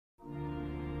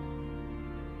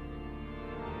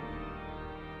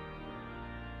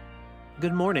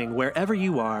Good morning, wherever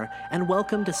you are, and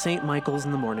welcome to St. Michael's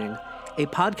in the Morning, a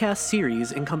podcast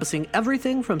series encompassing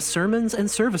everything from sermons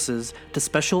and services to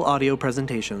special audio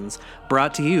presentations,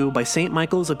 brought to you by St.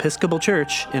 Michael's Episcopal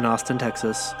Church in Austin,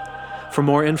 Texas. For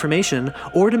more information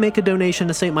or to make a donation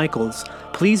to St. Michael's,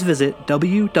 please visit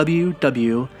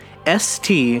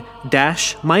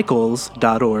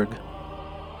www.st-michaels.org.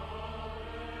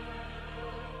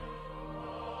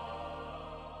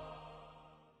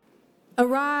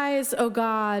 Arise, O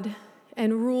God,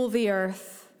 and rule the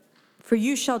earth, for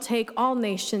you shall take all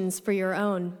nations for your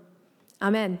own.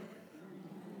 Amen.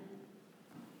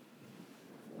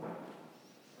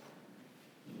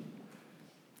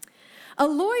 A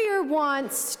lawyer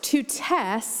wants to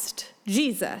test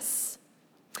Jesus.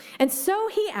 And so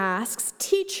he asks,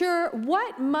 "Teacher,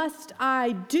 what must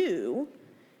I do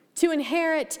to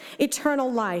inherit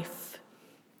eternal life?"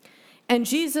 And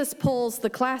Jesus pulls the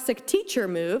classic teacher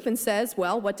move and says,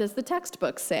 well, what does the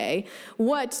textbook say?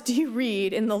 What do you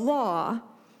read in the law?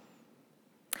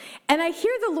 And I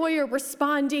hear the lawyer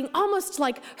responding almost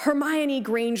like Hermione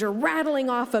Granger, rattling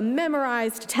off a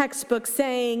memorized textbook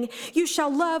saying, "You shall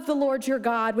love the Lord your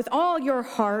God with all your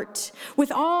heart,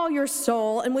 with all your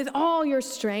soul, and with all your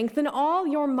strength, and all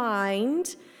your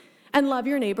mind, and love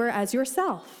your neighbor as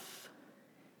yourself."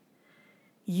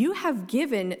 You have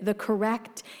given the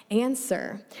correct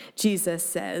answer, Jesus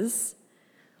says,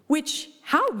 which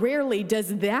how rarely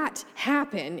does that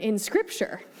happen in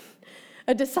Scripture?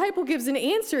 A disciple gives an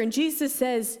answer and Jesus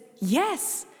says,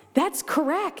 yes, that's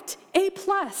correct, A+.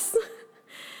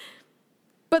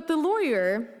 But the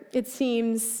lawyer, it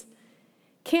seems,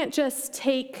 can't just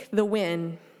take the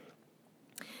win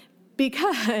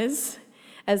because,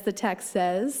 as the text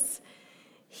says,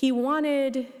 he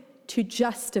wanted to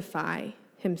justify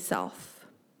himself.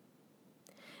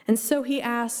 And so he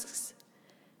asks,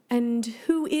 "And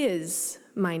who is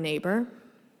my neighbor?"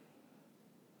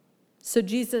 So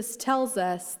Jesus tells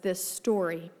us this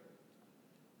story.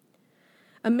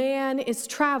 A man is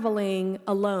traveling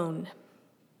alone.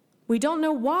 We don't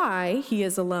know why he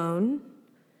is alone.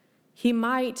 He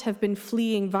might have been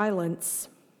fleeing violence.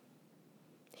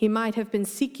 He might have been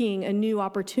seeking a new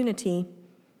opportunity.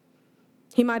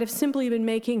 He might have simply been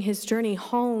making his journey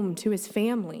home to his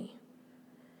family.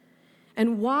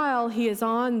 And while he is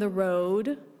on the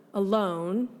road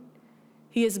alone,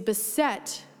 he is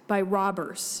beset by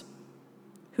robbers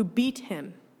who beat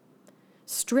him,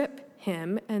 strip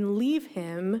him, and leave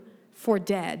him for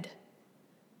dead.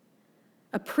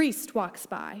 A priest walks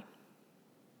by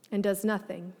and does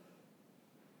nothing.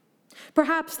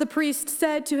 Perhaps the priest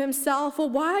said to himself, well,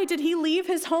 why did he leave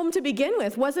his home to begin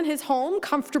with? Wasn't his home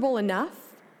comfortable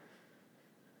enough?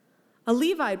 A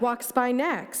Levite walks by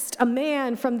next, a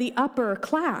man from the upper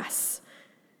class.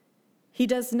 He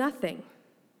does nothing.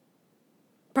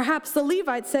 Perhaps the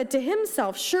Levite said to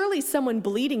himself, surely someone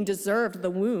bleeding deserved the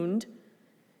wound.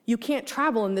 You can't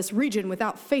travel in this region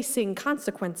without facing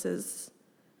consequences.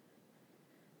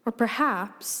 Or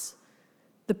perhaps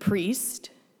the priest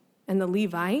and the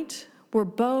Levite were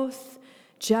both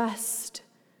just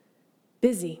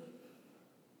busy.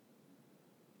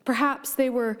 Perhaps they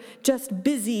were just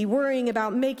busy worrying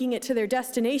about making it to their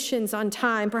destinations on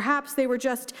time. Perhaps they were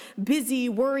just busy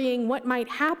worrying what might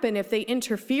happen if they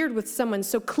interfered with someone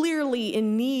so clearly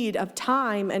in need of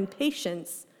time and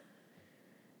patience.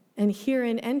 And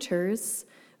herein enters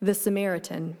the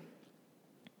Samaritan.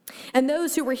 And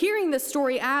those who were hearing this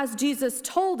story as Jesus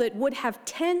told it would have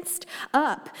tensed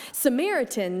up.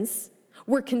 Samaritans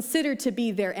were considered to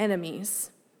be their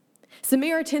enemies.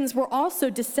 Samaritans were also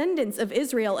descendants of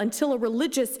Israel until a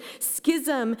religious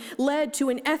schism led to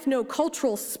an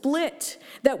ethno-cultural split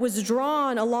that was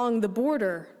drawn along the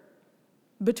border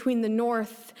between the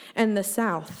north and the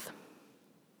south.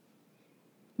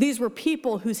 These were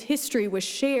people whose history was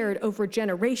shared over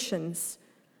generations.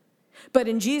 But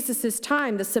in Jesus'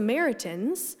 time, the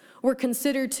Samaritans were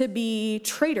considered to be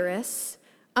traitorous,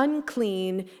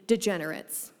 unclean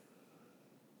degenerates.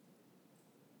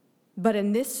 But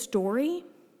in this story,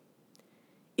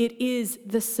 it is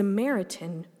the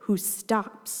Samaritan who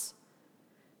stops,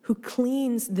 who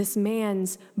cleans this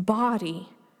man's body,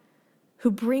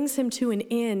 who brings him to an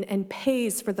inn and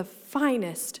pays for the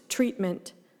finest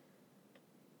treatment.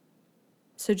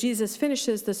 So Jesus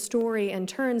finishes the story and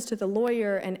turns to the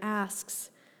lawyer and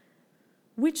asks,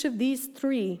 which of these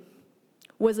three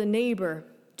was a neighbor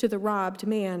to the robbed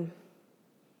man?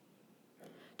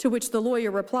 To which the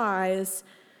lawyer replies,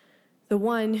 the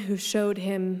one who showed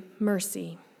him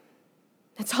mercy.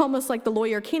 It's almost like the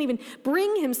lawyer can't even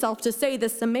bring himself to say the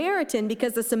Samaritan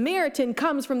because the Samaritan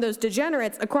comes from those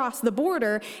degenerates across the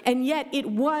border, and yet it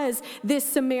was this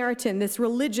Samaritan, this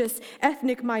religious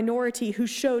ethnic minority who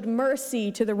showed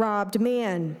mercy to the robbed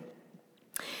man.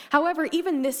 However,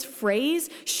 even this phrase,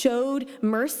 showed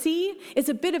mercy, is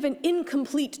a bit of an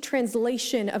incomplete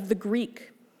translation of the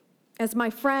Greek. As my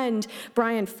friend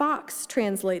Brian Fox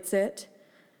translates it,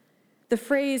 the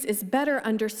phrase is better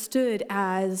understood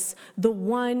as the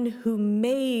one who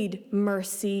made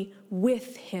mercy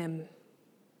with him.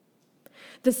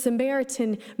 The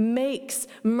Samaritan makes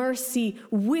mercy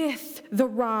with the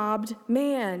robbed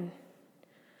man.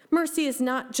 Mercy is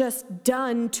not just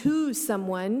done to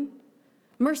someone,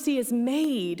 mercy is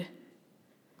made.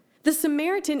 The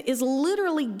Samaritan is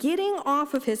literally getting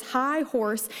off of his high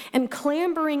horse and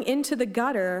clambering into the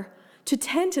gutter to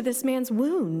tend to this man's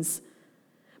wounds.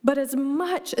 But as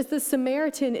much as the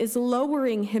Samaritan is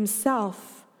lowering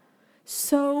himself,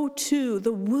 so too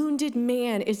the wounded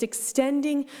man is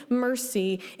extending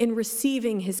mercy in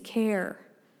receiving his care.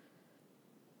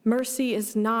 Mercy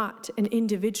is not an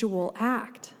individual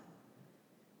act.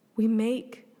 We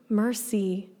make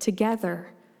mercy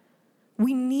together.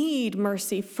 We need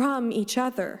mercy from each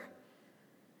other.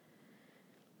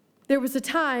 There was a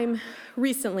time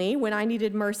recently when I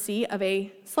needed mercy of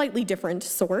a slightly different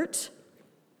sort.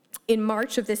 In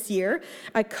March of this year,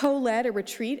 I co-led a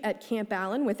retreat at Camp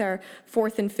Allen with our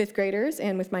 4th and 5th graders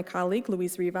and with my colleague,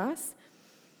 Louise Rivas.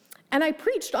 And I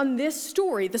preached on this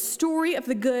story, the story of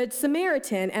the Good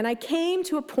Samaritan. And I came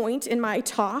to a point in my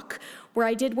talk where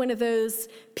I did one of those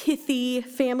pithy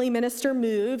family minister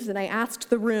moves, and I asked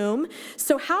the room,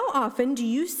 so how often do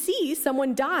you see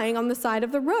someone dying on the side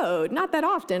of the road? Not that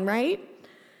often, right?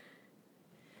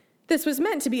 This was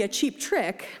meant to be a cheap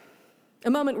trick, a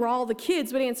moment where all the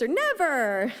kids would answer,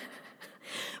 never.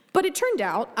 But it turned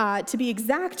out to be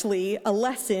exactly a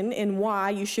lesson in why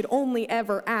you should only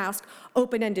ever ask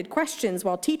open-ended questions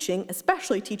while teaching,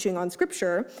 especially teaching on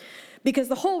Scripture, because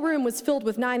the whole room was filled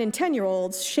with 9 and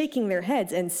 10-year-olds shaking their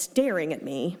heads and staring at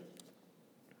me.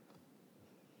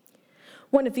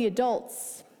 One of the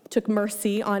adults took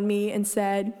mercy on me and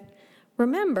said,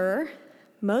 remember,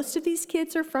 most of these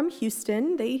kids are from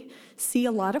Houston. They see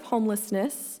a lot of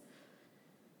homelessness.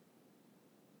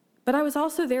 But I was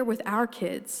also there with our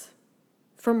kids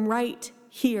from right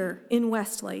here in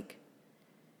Westlake.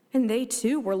 And they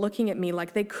too were looking at me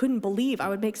like they couldn't believe I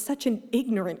would make such an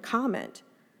ignorant comment.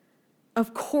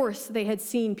 Of course, they had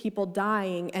seen people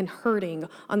dying and hurting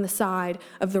on the side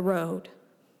of the road.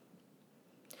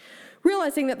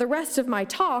 Realizing that the rest of my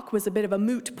talk was a bit of a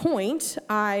moot point,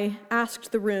 I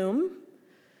asked the room,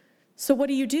 so what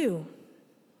do you do?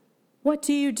 What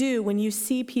do you do when you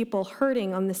see people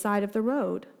hurting on the side of the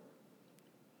road?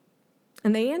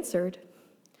 And they answered.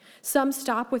 Some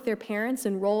stop with their parents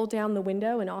and roll down the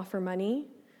window and offer money.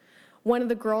 One of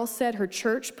the girls said her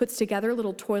church puts together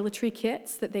little toiletry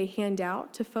kits that they hand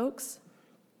out to folks.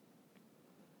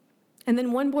 And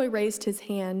then one boy raised his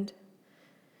hand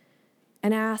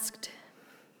and asked,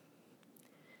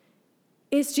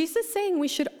 is Jesus saying we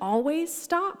should always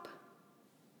stop?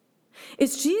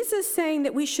 Is Jesus saying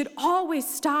that we should always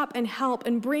stop and help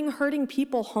and bring hurting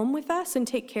people home with us and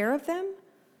take care of them?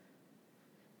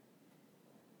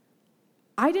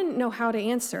 I didn't know how to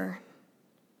answer.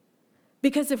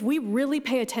 Because if we really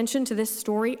pay attention to this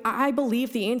story, I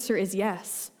believe the answer is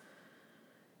yes.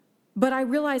 But I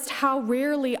realized how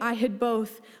rarely I had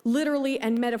both literally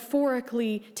and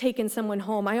metaphorically taken someone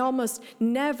home. I almost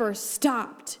never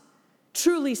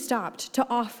truly stopped to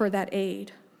offer that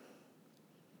aid.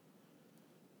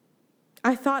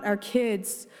 I thought our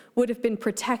kids would have been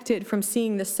protected from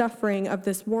seeing the suffering of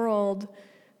this world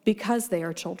because they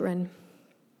are children.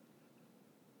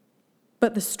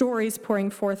 But the stories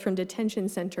pouring forth from detention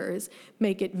centers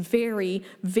make it very,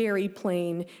 very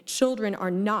plain. Children are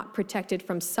not protected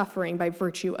from suffering by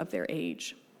virtue of their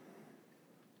age.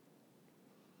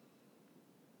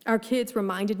 Our kids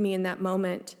reminded me in that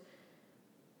moment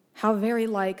how very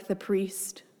like the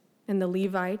priest and the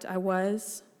Levite I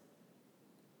was.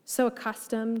 So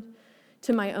accustomed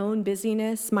to my own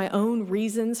busyness, my own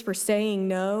reasons for saying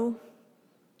no,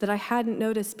 that I hadn't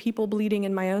noticed people bleeding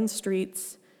in my own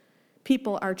streets.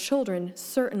 People our children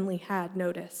certainly had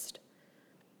noticed.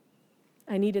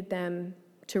 I needed them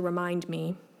to remind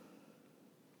me.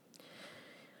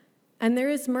 And there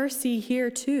is mercy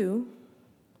here too.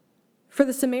 For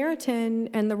the Samaritan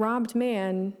and the robbed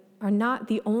man are not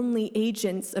the only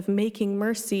agents of making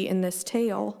mercy in this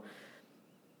tale.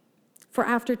 For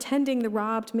after tending the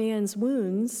robbed man's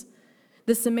wounds,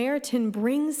 the Samaritan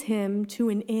brings him to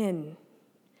an inn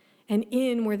an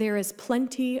inn where there is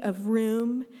plenty of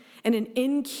room and an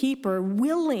innkeeper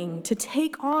willing to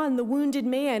take on the wounded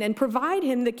man and provide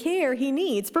him the care he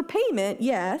needs for payment,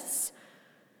 yes.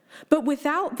 But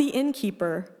without the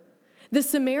innkeeper, the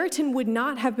Samaritan would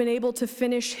not have been able to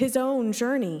finish his own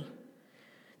journey.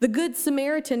 The Good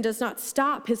Samaritan does not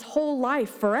stop his whole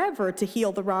life forever to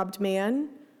heal the robbed man,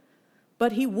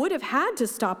 but he would have had to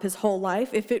stop his whole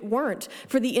life if it weren't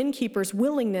for the innkeeper's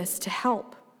willingness to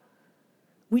help.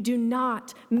 We do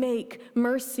not make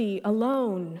mercy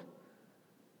alone.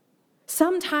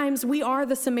 Sometimes we are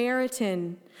the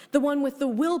Samaritan, the one with the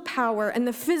willpower and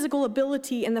the physical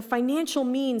ability and the financial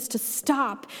means to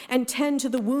stop and tend to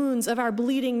the wounds of our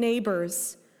bleeding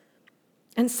neighbors.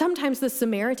 And sometimes the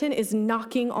Samaritan is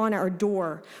knocking on our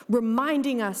door,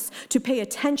 reminding us to pay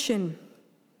attention,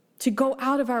 to go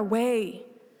out of our way,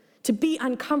 to be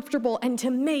uncomfortable, and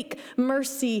to make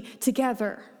mercy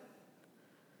together.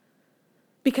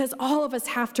 Because all of us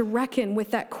have to reckon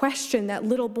with that question that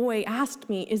little boy asked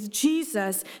me, is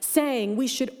Jesus saying we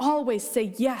should always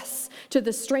say yes to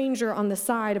the stranger on the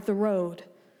side of the road?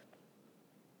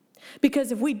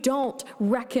 Because if we don't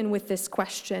reckon with this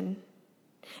question,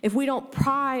 if we don't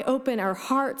pry open our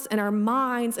hearts and our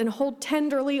minds and hold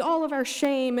tenderly all of our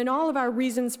shame and all of our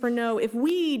reasons for no, if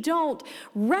we don't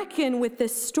reckon with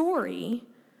this story,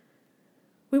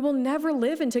 we will never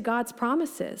live into God's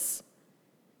promises.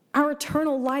 Our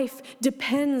eternal life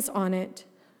depends on it.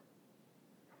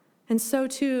 And so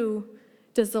too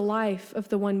does the life of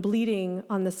the one bleeding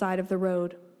on the side of the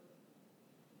road.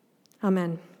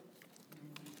 Amen.